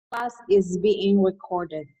class is being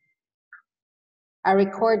recorded. I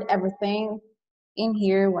record everything in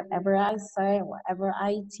here, whatever I say, whatever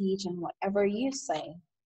I teach, and whatever you say.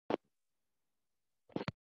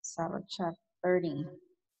 So check 30,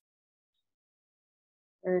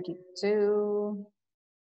 32,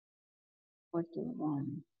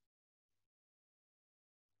 41.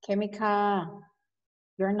 Kemika,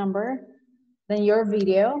 your number, then your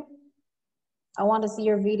video. I want to see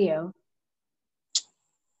your video.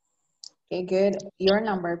 Okay, good. Your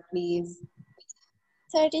number, please.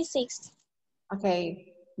 36.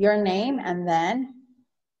 Okay, your name and then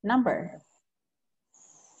number.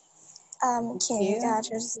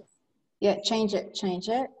 Kemika. Yeah, change it.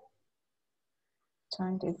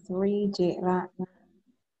 23 Ratna.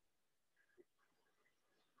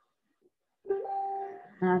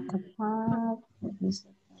 Natapat.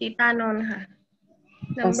 กีตานนท์ค่ะ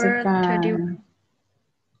number 31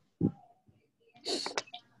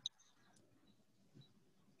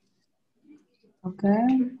 Okay.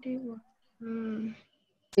 31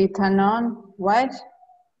 Titanon, what?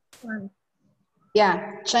 1 Yeah,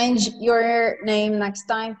 change your name next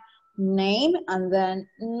time. Name and then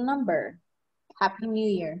number. Happy New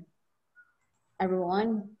Year.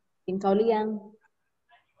 Everyone, in Kauliang.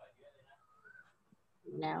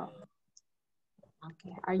 No.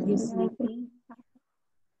 Okay, are you sleeping?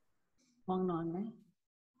 ง่วงนอนไหม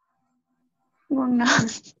ง่วงนอน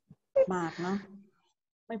มากเนาะ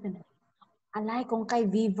ไม่เป็นไรอะไรกงไก่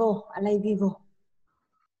vivo อะไร vivo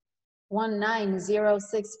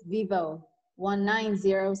 1906 vivo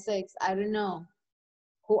 1906 I don't know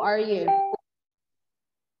who are you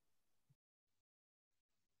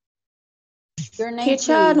your name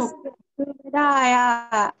Teacher หนู please ไม่ได้อ่ะ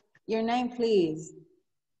your name please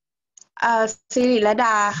สิริรด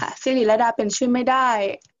าค่ะสิริรดาเป็นชื่อไม่ได้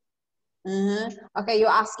Okay, you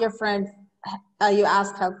ask your friend you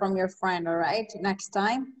ask help from your friend, all right? Next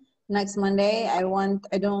time, next Monday, I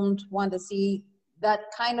don't want to see that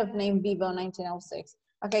kind of name Vivo 1906.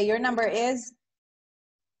 Okay, your number is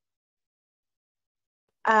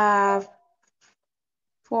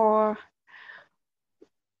 4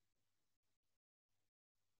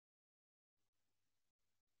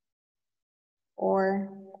 or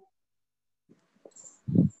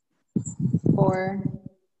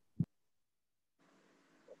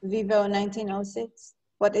Vivo 1906.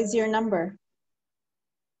 What is your number?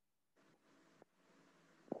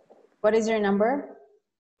 What is your number?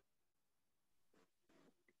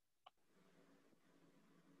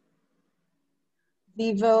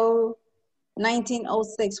 Vivo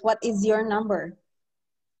 1906. What is your number?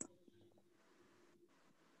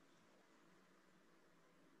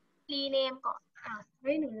 rename ก่อนเ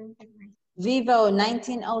ฮ้ยหนูลืมเป็นไหม Vivo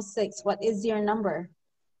 1906. What is your number?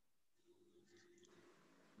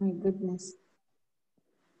 My goodness.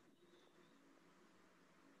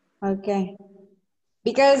 Okay.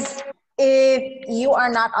 Because if you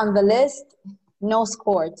are not on the list, no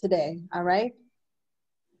score today, all right?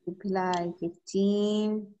 Reply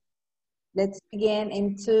 15. Let's begin in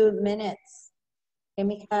 2 minutes. เอ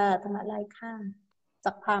มิค่ะทำอะไรค่ะ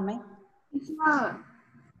ซักผ้าไหม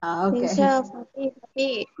โอเค Teacher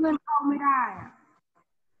 40 เพื่อนเข้าไม่ได้อ่ะ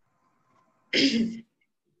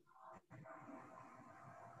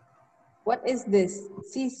What is this?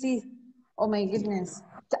 See. Oh my goodness.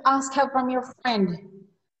 To ask help from your friend.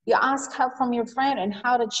 You ask help from your friend and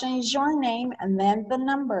how to change your name and then the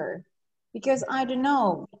number. Because I don't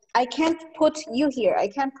know. I can't put you here. I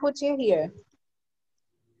can't put you here.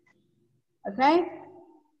 Okay?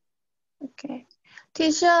 Okay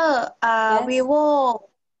Teacher Yes. Vivo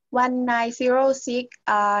 1906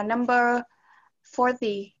 number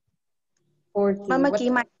 40 40. เมื่อกี้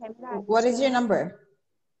มันใช้ไม่ได้ What is your number?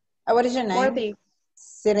 What is your name? 40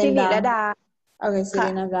 Sirinda. สิริรดา Okay,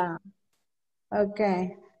 Sirinada. Okay.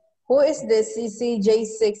 Who is this?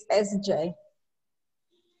 CCJ6SJ.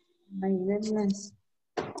 My goodness.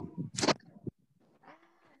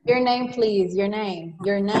 Your name, please. Your name.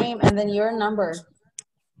 Your name and then your number.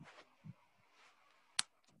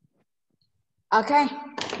 Okay,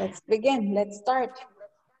 let's begin. Let's start.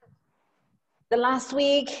 The last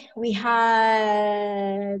week we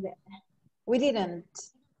didn't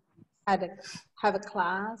have a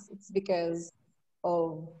class. It's because of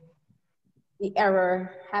the error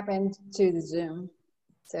happened to the Zoom.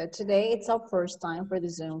 So today it's our first time for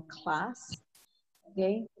the Zoom class.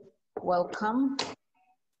 Okay, welcome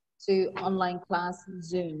to online class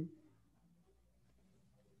Zoom.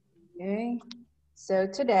 Okay, so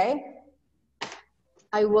today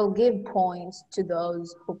I will give points to those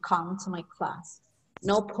who come to my class.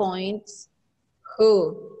 No points who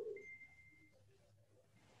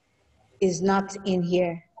is not in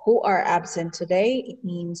here, who are absent today, it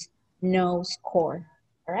means no score.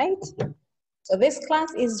 All right? So this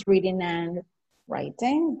class is reading and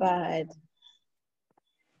writing, but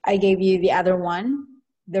I gave you the other one,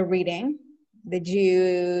 the reading. Did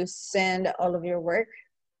you send all of your work?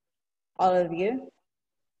 All of you?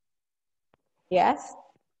 Yes?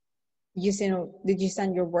 Did you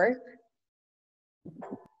send your work?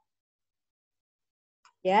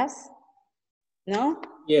 Yes? No?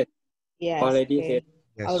 Yes. Yes. Already Okay. said.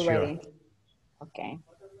 Yes, Already. sure. Okay.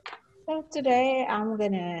 So today I'm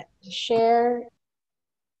gonna share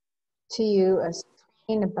to you a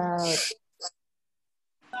screen about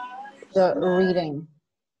the reading.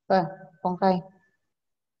 Phong Khai.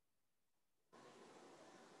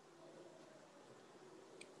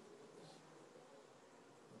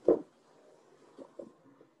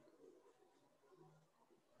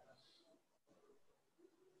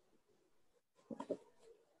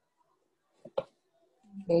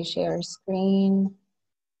 Okay, share screen.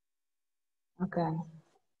 Okay.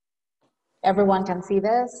 Everyone can see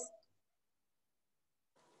this?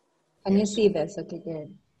 Can you Yes. see this? Okay,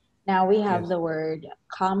 good. Now we have Yes. the word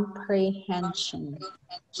comprehension.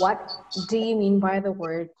 What do you mean by the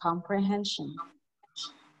word comprehension?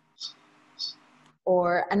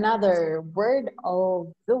 Or another word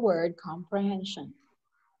of the word comprehension?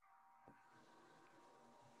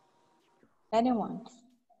 Anyone?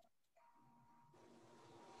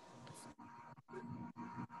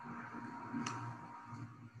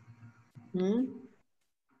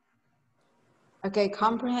 Okay,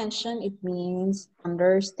 comprehension, it means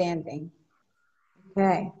understanding.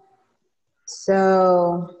 Okay,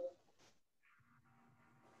 so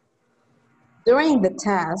during the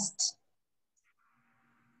test,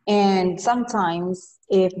 and sometimes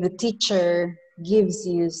if the teacher gives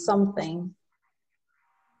you something,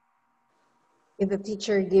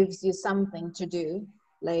 to do,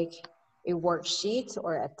 like a worksheet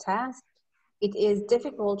or a task, it is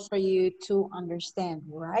difficult for you to understand,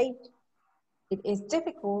 right? It is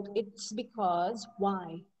difficult. It's because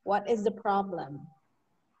why? What is the problem?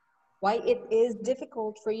 Why it is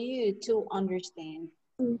difficult for you to understand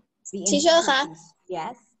the Teacher คะ instructions?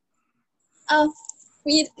 Yes.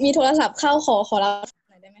 มีโทรศัพท์เข้าขอรับ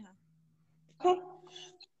หน่อยได้ไหมคะ Okay.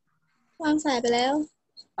 วางสายไปแล้ว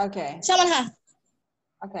Okay. ช่างมันค่ะ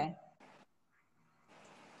Okay.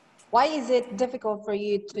 Why is it difficult for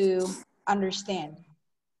you to understand?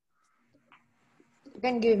 You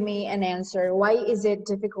can give me an answer. Why is it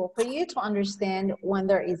difficult for you to understand when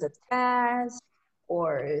there is a test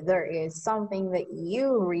or there is something that you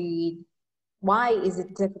read? Why is it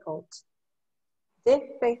difficult?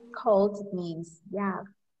 Difficult means yeah,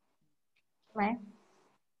 right?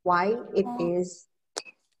 Why it is,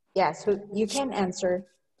 yes, so you can answer.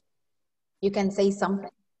 You can say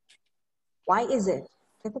something. Why is it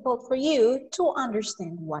difficult for you to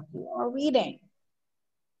understand what you are reading?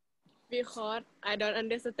 Because I don't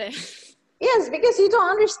understand. Yes, because you don't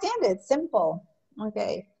understand it. Simple.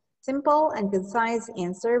 Okay. Simple and concise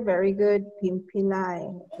answer. Very good. Pimpilai.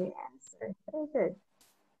 The answer. Very good.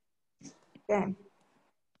 Okay.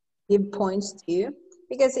 Give points to you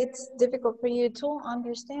because it's difficult for you to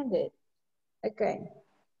understand it. Okay.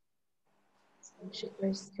 Share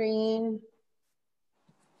your screen.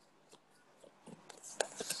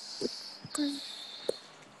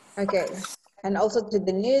 Okay. And also to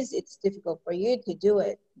the news, it's difficult for you to do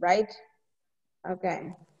it, right?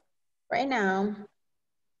 Okay. Right now,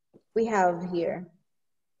 we have here,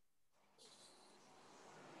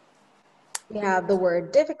 we have the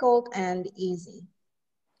word difficult and easy.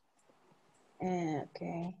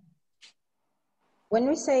 Okay. When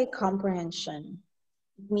we say comprehension,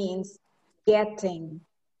 it means getting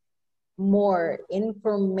more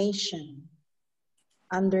information,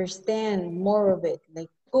 understand more of it,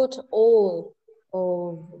 like put all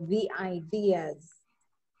of the ideas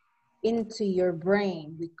into your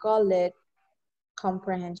brain. We call it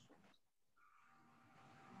comprehension.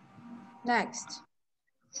 Next,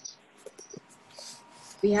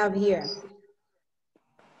 we have here,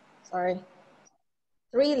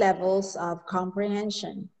 3 levels of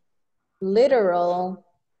comprehension: literal,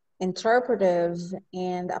 interpretive,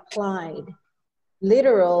 and applied.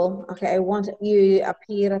 Literal, okay, I want you,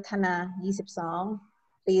 Apiratana 22,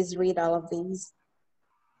 please read all of these.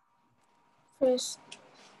 First,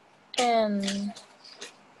 and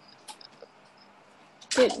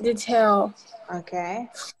detail. Okay.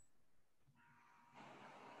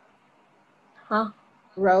 Huh?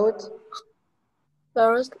 Wrote.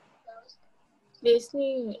 First,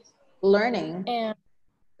 listening Learning. and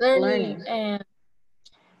learning and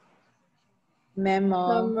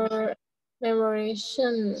Memorization.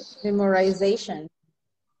 memorization.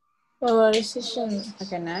 Memorization.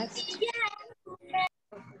 Okay, next.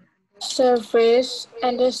 Surface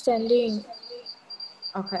understanding.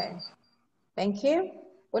 Okay, thank you.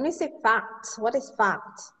 When we say fact, what is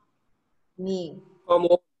fact? นี่ ข้อ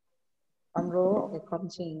มูล ความรู้ okay ความ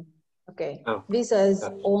จริง okay อ้าว this is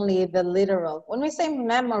only the literal. When we say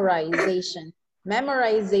memorization,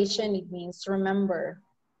 memorization, it means to remember.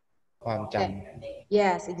 ความจ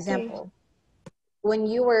Yes, example. When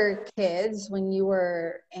you were kids, when you were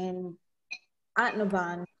in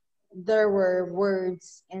Atnuban, there were words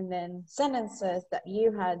and then sentences that you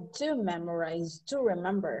had to memorize to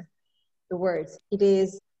remember the words. It is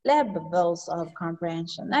levels of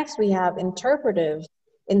comprehension. Next, we have interpretive.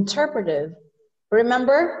 Interpretive.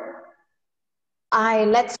 Remember, I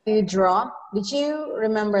let you draw. Did you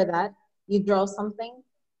remember that? You draw something?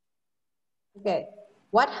 Okay.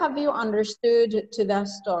 What have you understood to that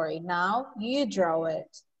story? Now you draw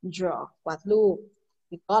it. Draw. What loop?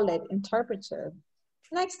 We call it interpretive.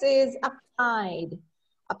 Next is applied.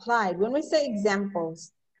 Applied. When we say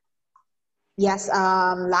examples, yes,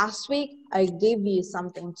 last week I gave you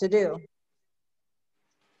something to do.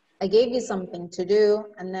 I gave you something to do,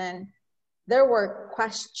 and then there were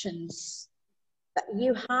questions that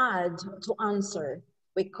you had to answer.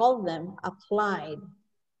 We call them applied.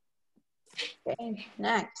 Okay,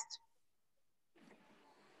 next.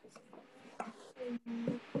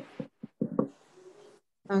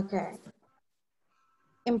 Okay.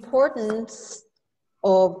 Importance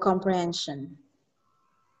of comprehension.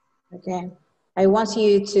 Okay. I want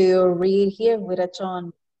you to read here with a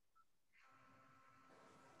John.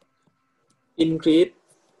 increase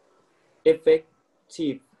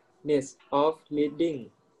effectiveness of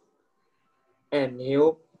reading and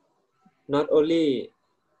help not only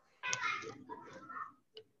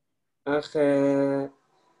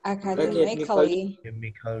Academically,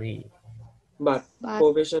 chemically but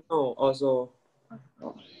professional also.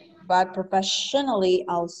 but professionally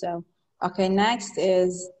also. Okay, next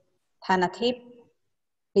is Thanatip.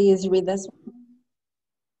 Please read this one.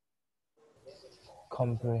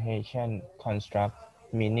 comprehension construct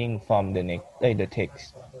meaning from the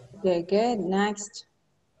text Okay, good. Next.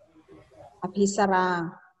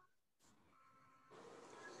 Apisara.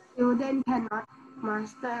 Students cannot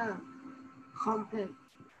master complex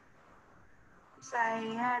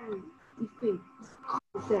scientific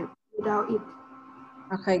concepts without it.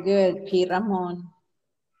 Okay, good. P. Ramon.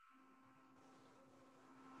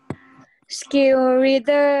 Skilled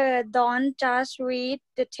reader don't just read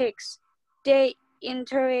the text; they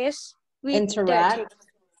interact with the text.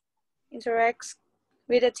 Interacts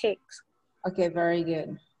with the text. Okay, very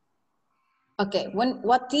good. Okay,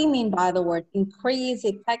 what do you mean by the word increase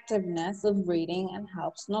effectiveness of reading and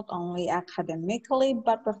helps not only academically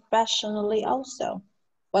but professionally also?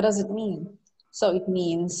 What does it mean? So it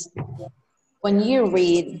means when you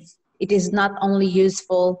read, it is not only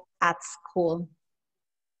useful at school.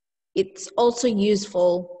 It's also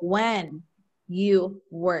useful when you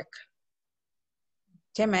work.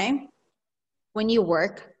 Okay, when you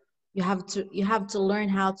work, you have to learn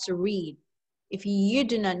how to read. If you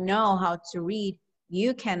do not know how to read,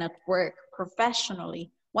 you cannot work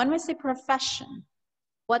professionally. When we say profession,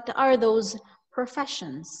 what are those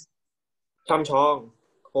professions? ช่ำชอง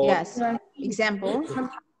โค้ด Yes. Example.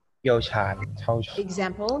 เชี่ยวชาญเช่าชาญ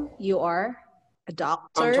Example, you are a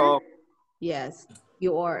ช่ำชอง doctor. Yes.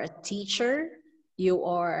 You are a teacher. You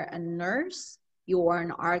are a nurse. You are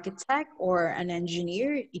an architect or an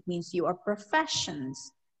engineer. It means you are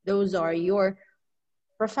professions. Those are your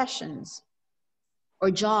professions or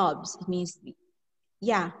jobs. It means,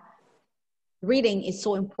 yeah, reading is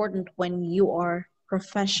so important when you are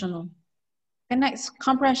professional. And next,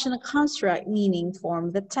 comprehension construct meaning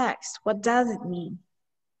form the text. What does it mean?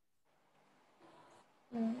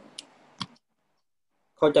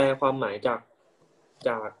 เข้าใจความหมายจาก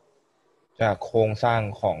จากโครงสร้าง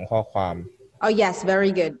ของข้อความ Oh yes,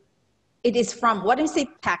 very good. It is from, what is it,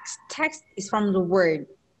 text? Text is from the word.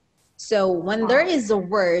 So when there is a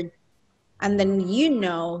word and then you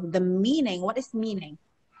know the meaning, what is meaning?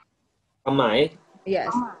 ความหมาย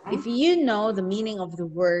Yes, if you know the meaning of the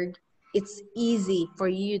word, it's easy for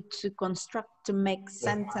you to construct, to make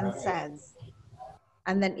sentences.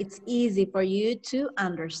 And then it's easy for you to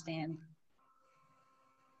understand.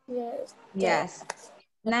 Yes. Yes.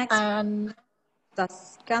 Next.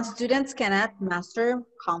 Thus, students cannot master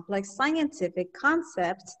complex scientific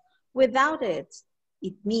concepts without it.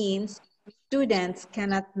 It means students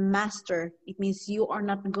cannot master. It means you are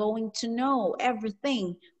not going to know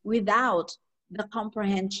everything without the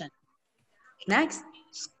comprehension. Next,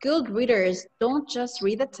 skilled readers don't just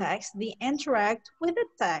read the text, they interact with the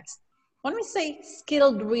text. When we say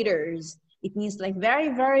skilled readers, it means like very,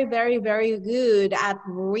 very, very, very good at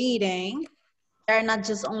reading. They're not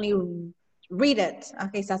just only read it.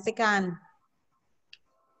 Okay, saksikan.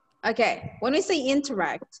 Okay, when we say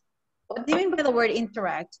interact, what do you mean by the word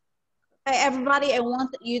interact? Hey, everybody, I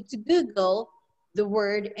want you to Google the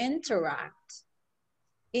word interact.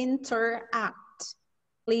 Interact.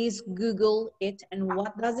 Please Google it, and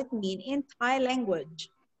what does it mean in Thai language?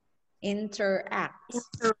 Interact.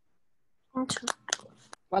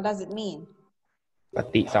 What does it mean? ป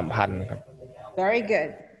ฏิสัมพันธ์ครับ Very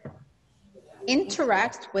good.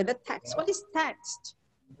 Interact with the text. What is text?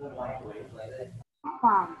 คว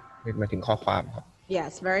าม หมายถึงข้อความครับ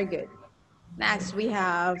Yes, very good. Next, we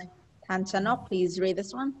have Tanchano. Please read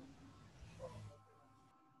this one.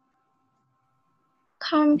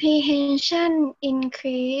 Comprehension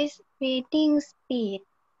increase reading speed.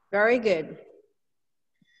 Very good.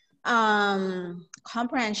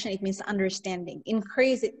 Comprehension, it means understanding.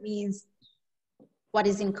 Increase, it means what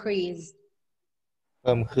is increased? เ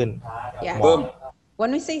พิ่มขึ้น Yeah. มอง When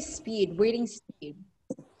we say speed, reading speed.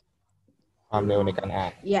 ความเร็วในการอ่า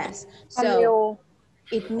น Yes. So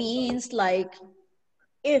it means like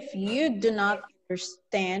if you do not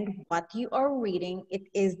understand what you are reading, it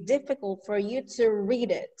is difficult for you to read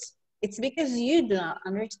it. It's because you do not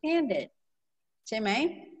understand it. Chime?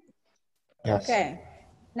 Yes. Okay.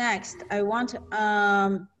 Next, I want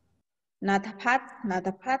Natapat,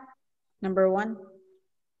 number 1.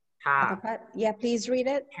 Natapat. Yeah, please read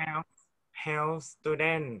it. Help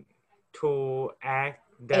student to act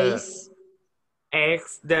the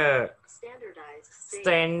Ace. the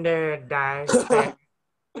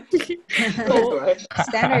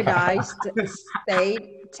Standardized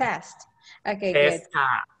state test. Okay, good.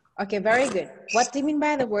 Okay, very good. What do you mean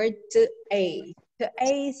by the word to ace? To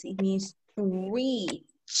ace, it means to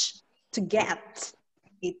reach, to get,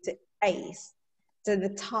 to ace, to the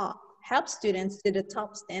top. Help students to the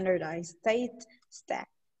top standardized state test.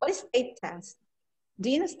 What is state test? Do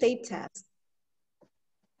you know state test?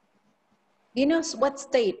 Do you know what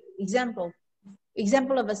state? Example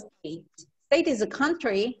of a state. State is a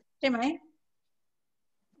country, right?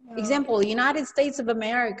 Example, United States of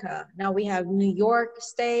America. Now we have New York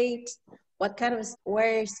State. What kind of,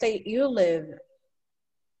 where state you live?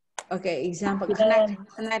 Okay, example,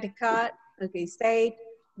 Connecticut, okay, state.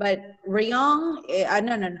 But Rayong,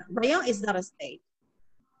 no. Rayong is not a state.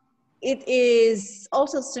 It is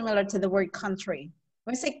also similar to the word country.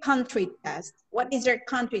 When we say country test, what is your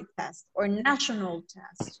country test or national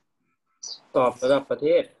test? สอบระดับประเท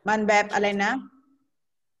ศ มันแบบอะไรนะ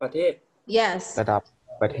ประเทศ Yes. ระดับ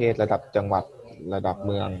ประเทศระดับจังหวัดระดับเ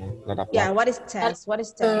มืองระดับ Yeah, what is test? What is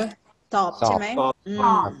test? Top, ใช่ไหม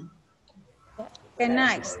Okay,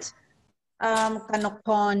 next.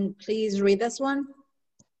 Kanokpon, please read this one.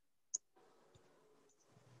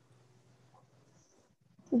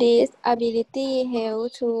 This ability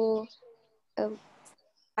help to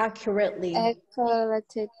accurately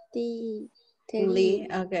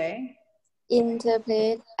okay,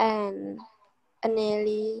 interpret and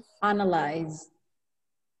analyze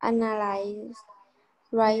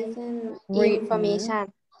written information.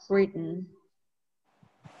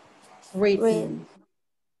 Written.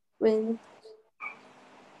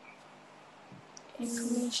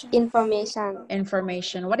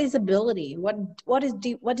 Information. What is ability? What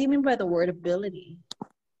do you mean by the word ability?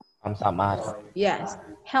 ความสามารถ Yes.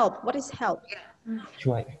 Help. What is help?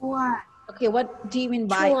 ช่วย Okay, what do you mean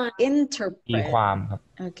by ตี interpret? ความครับ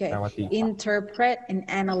Okay, แปลว่าตีความ interpret and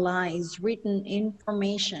analyze written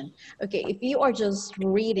information. Okay, if you are just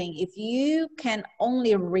reading, if you can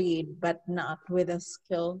only read but not with a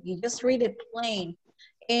skill, you just read it plain,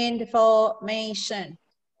 information.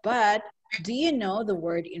 But do you know the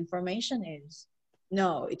word information is?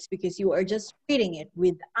 No, it's because you are just reading it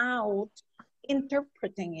without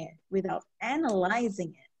interpreting it, without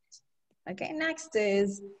analyzing it. Okay, next is,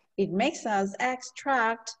 it makes us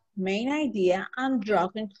extract main idea and draw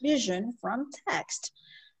conclusion from text.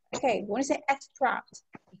 Okay, when you say extract,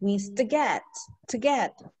 it means to get.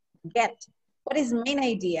 What is main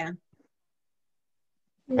idea?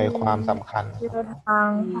 ในความสำคัญ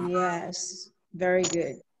Yes, very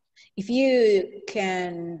good. If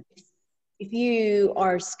you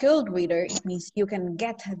are a skilled reader, it means you can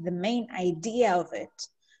get the main idea of it.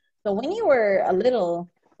 So when you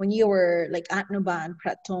were like Atnuban,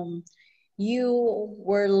 Pratom, you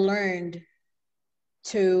were learned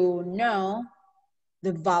to know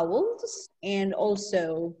the vowels and also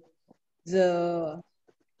the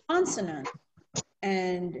consonant.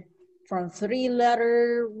 And from 3-letter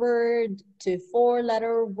word to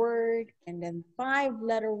 4-letter word and then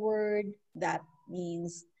 5-letter word, that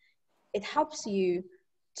means it helps you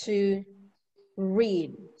to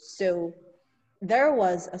read. So there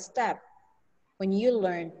was a step when you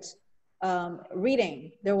learned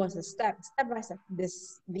reading. There was a step by step,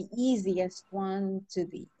 the easiest one to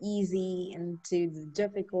the easy and to the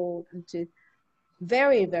difficult and to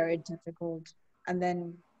very, very difficult, and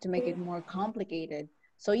then to make it more complicated.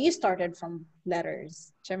 So you started from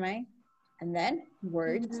letters, Chemay, and then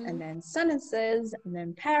words, and then sentences, and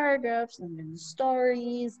then paragraphs, and then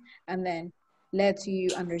stories, and then lets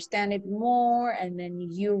you understand it more, and then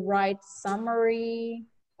you write summary.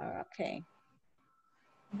 Okay.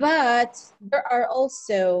 But there are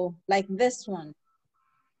also like this one.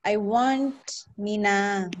 I want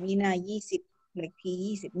Mina 20, like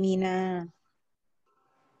P20, Mina.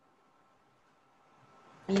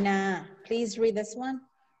 Mina, please read this one.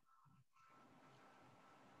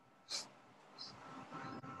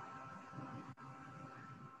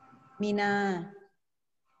 Mina.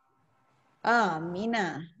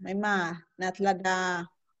 Mina, may ma, natlada.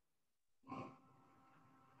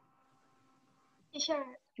 Teacher,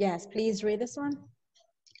 Yes, please read this one.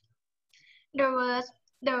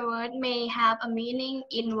 the word may have a meaning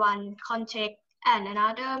in one context and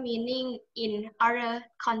another meaning in other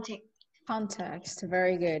context. Context,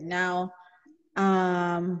 very good. Now,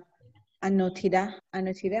 Anotida,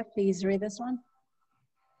 please read this one.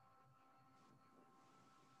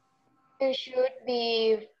 You should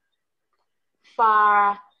be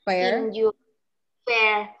fair Fair. in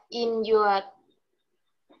your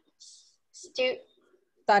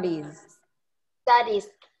Studies. studies.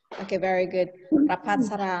 Okay, very good.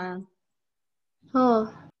 Rapatsara.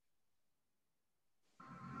 Her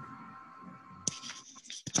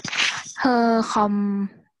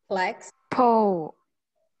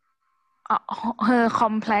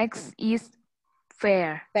complex is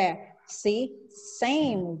fair. Fair. See,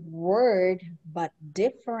 same word but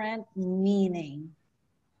different meaning.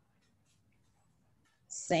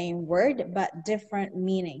 Same word but different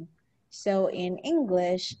meaning. So in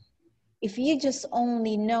English, if you just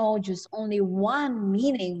only know just only one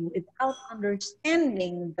meaning without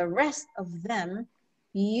understanding the rest of them,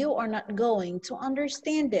 you are not going to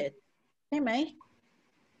understand it. Okay,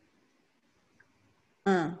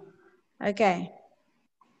 okay.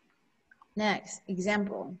 Next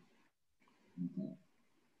example.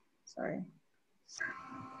 Sorry.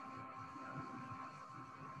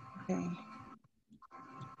 Okay.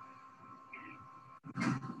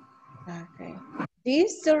 Okay. Do you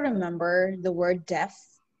still remember the word deaf?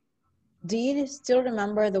 Do you still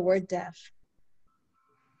remember the word deaf?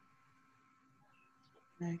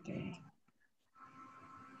 Okay.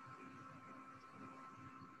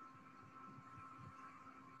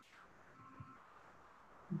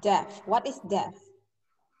 Deaf. What is deaf?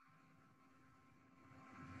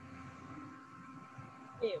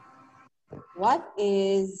 What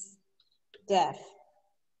is deaf?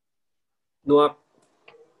 Nuak.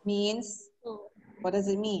 Means, what does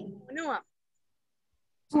it mean?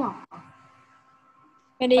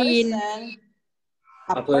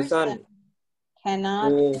 A person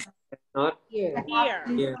cannot hear.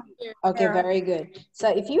 Okay, very good. So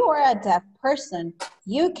if you are a deaf person,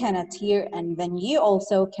 you cannot hear, and then you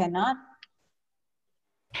also cannot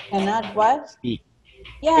what? Speak.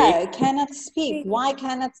 Yeah, cannot speak. Why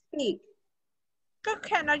cannot speak?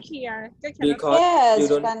 Cannot hear. Because yes,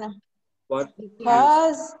 you don't what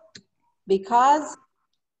because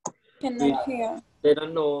Cannot hear. they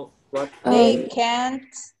don't know what they can't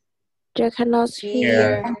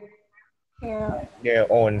hear their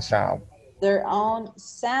own sound. Their own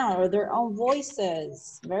sound or their own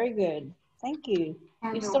voices. Very good. Thank you.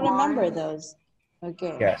 You still remember those?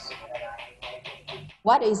 Okay. Yes.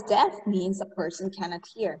 What is deaf means a person cannot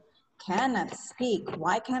hear, cannot speak.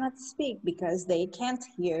 Why cannot speak? Because they can't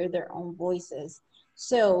hear their own voices.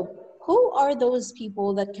 So who are those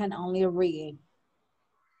people that can only read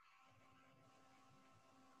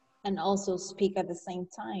and also speak at the same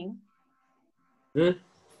time?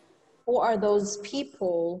 Who are those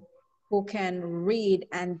people who can read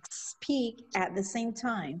and speak at the same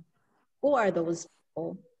time? Who are those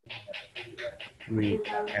people? Read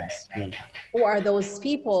and speak. Who are those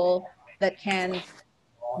people that can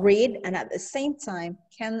read and at the same time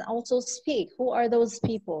can also speak? Who are those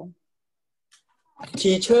people?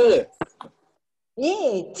 Teacher.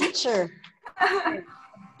 Yeah, teacher.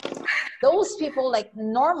 Those people like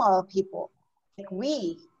normal people. Like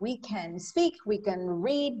we can speak, we can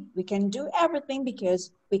read, we can do everything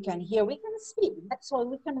because we can hear, we can speak. That's why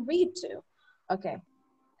we can read too. Okay.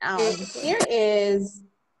 Here is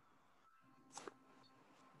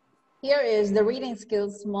the reading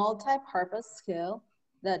skills multi-purpose skill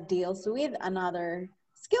that deals with another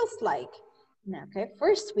skills like? Now, okay,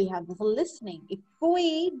 first we have the listening. If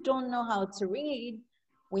we don't know how to read,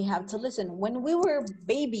 we have to listen. When we were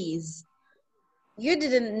babies, you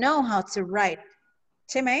didn't know how to write.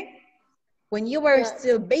 Chime? When you were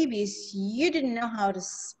still babies, you didn't know how to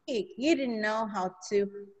speak. You didn't know how to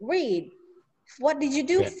read. What did you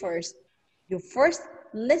do first? You first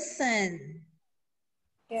listen.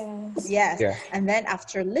 Yes. Yes. And then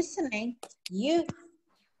after listening, you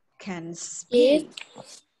can speak.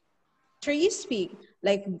 After you speak,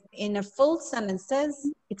 like in a full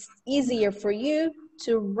sentences, it's easier for you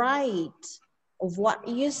to write of what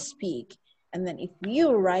you speak. And then if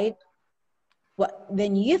you write,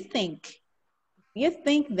 then you think.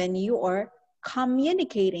 Then you are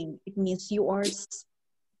communicating. It means you are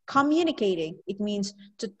communicating. It means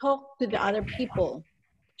to talk to the other people.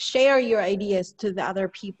 Share your ideas to the other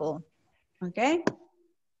people. Okay?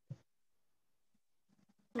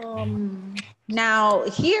 Now,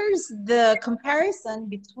 here's the comparison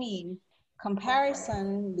between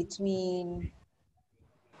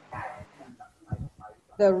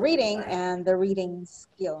the reading and the reading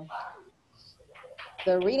skill.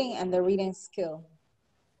 The reading and the reading skill.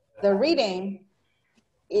 The reading,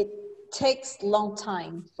 it takes long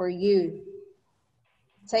time for you.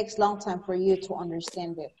 It takes long time for you to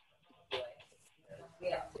understand it.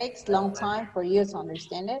 It takes long time for you to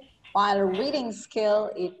understand it. While a reading skill,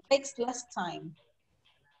 it takes less time.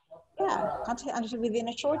 Yeah, understood within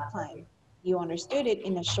a short time. You understood it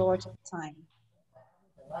in a short time.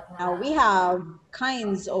 Now we have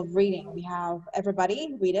kinds of reading. We have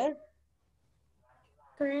everybody read it.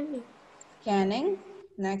 Scanning.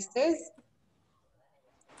 Next is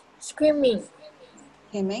screaming.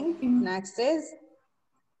 Next is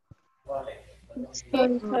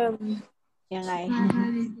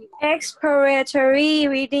exploratory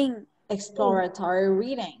reading. Exploratory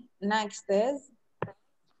reading. Next is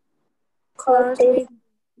close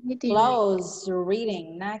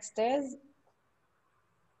reading. Next is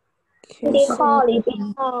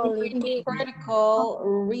critical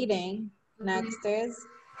reading. Next is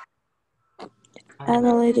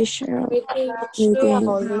analytical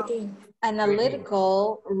reading.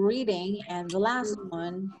 Analytical reading. And the last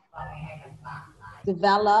one,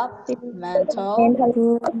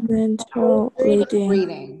 developmental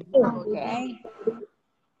reading. Okay.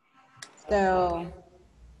 So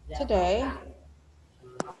today,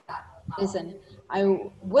 listen, I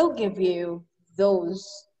will give you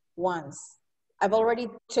those ones. I've already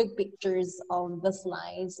took pictures on the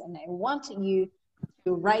slides and I want you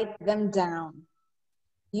to write them down.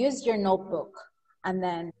 Use your notebook and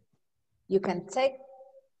then you can take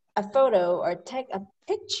a photo or take a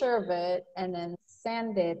picture of it and then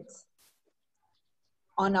send it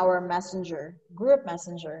on our group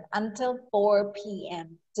messenger until 4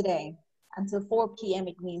 p.m. today. Until 4 p.m.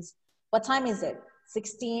 it means, what time is it?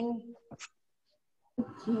 16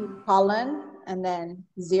 colon and then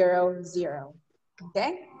 00.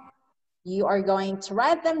 Okay? You are going to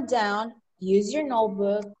write them down, use your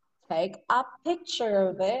notebook, take a picture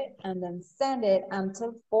of it, and then send it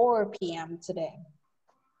until 4 p.m. today.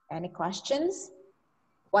 Any questions?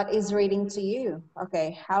 What is reading to you?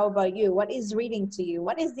 Okay, how about you? What is reading to you?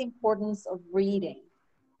 What is the importance of reading?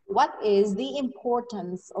 What is the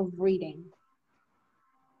importance of reading?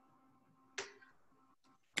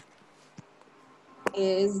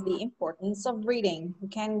 Is the importance of reading? Who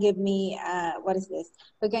can give me, what is this?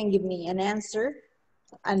 Who can give me an answer?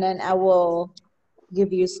 And then I will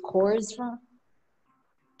give you scores from.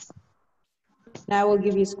 Now I will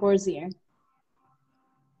give you scores here.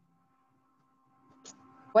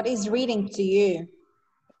 What is reading to you?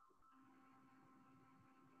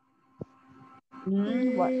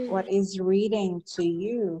 What is reading to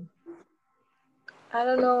you? I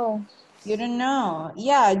don't know. You don't know?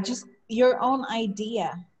 Yeah, just your own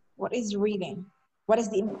idea. What is reading? What is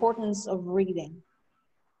the importance of reading?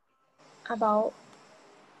 About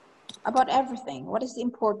everything. What is the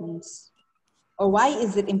importance? Or why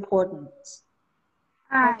is it important?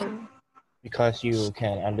 Because you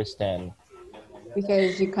can understand.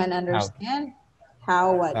 Because you can understand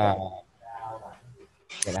how what?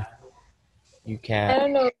 You can. I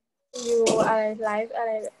don't know. You are live.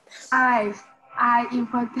 I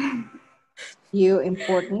important. You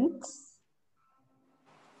important?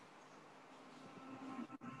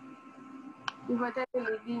 Important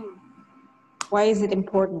reading. Why is it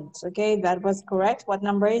important? Okay, that was correct. What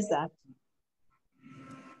number is that?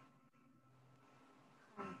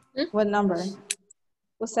 What number?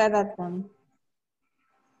 Who said that one?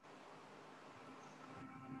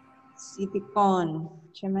 Siticon.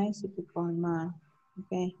 Chimay Siticon ma.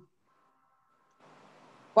 Okay.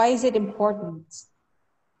 Why is it important?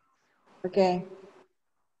 Okay.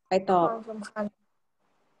 I thought.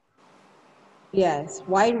 Yes,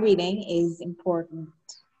 why reading is important.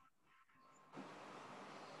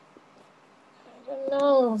 I don't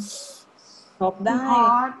know. ตอบได้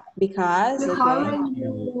because okay. when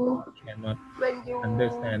you cannot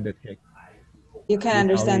understand the text. You can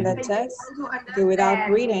understand the text okay, without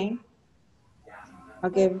reading.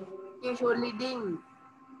 Okay. You should reading.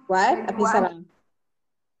 What? Apisara.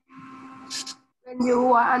 When you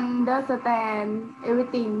understand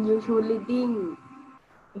everything, you should reading.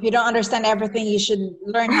 If you don't understand everything, you should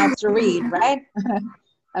learn how to read, right?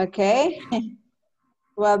 Okay.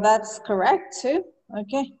 Well, that's correct too.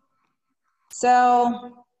 Okay. So,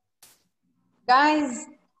 guys,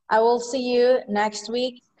 I will see you next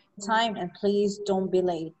week time, and please don't be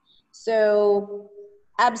late. So,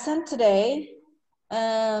 absent today.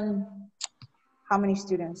 How many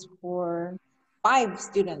students? 5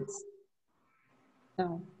 students.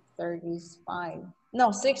 No, 35.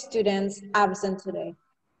 No, 6 students absent today.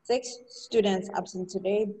 6 students absent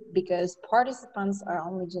today because participants are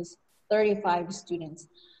only just 35 students.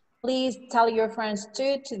 Please tell your friends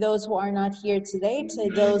too, to those who are not here today, to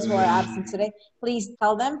those who are absent today. Please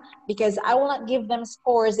tell them, because I will not give them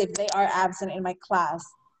scores if they are absent in my class.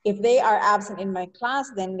 If they are absent in my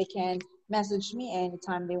class, then they can message me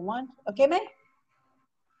anytime they want. Okay, May?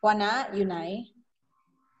 Wana, you nai?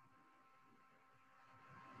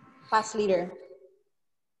 Class leader.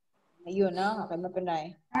 You know, okay, ไม่เป็นไร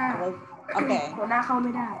Okay. หัวหน้าเข้าไ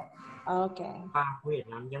ม่ได้ Okay. ป้าผู้เห็น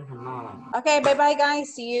น้ำยังทันนอกอ่ะ Okay, bye-bye, guys.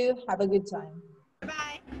 See you. Have a good time.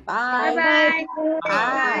 Bye. Bye. Bye.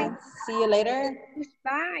 Bye. See you later.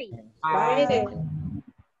 Bye. Bye.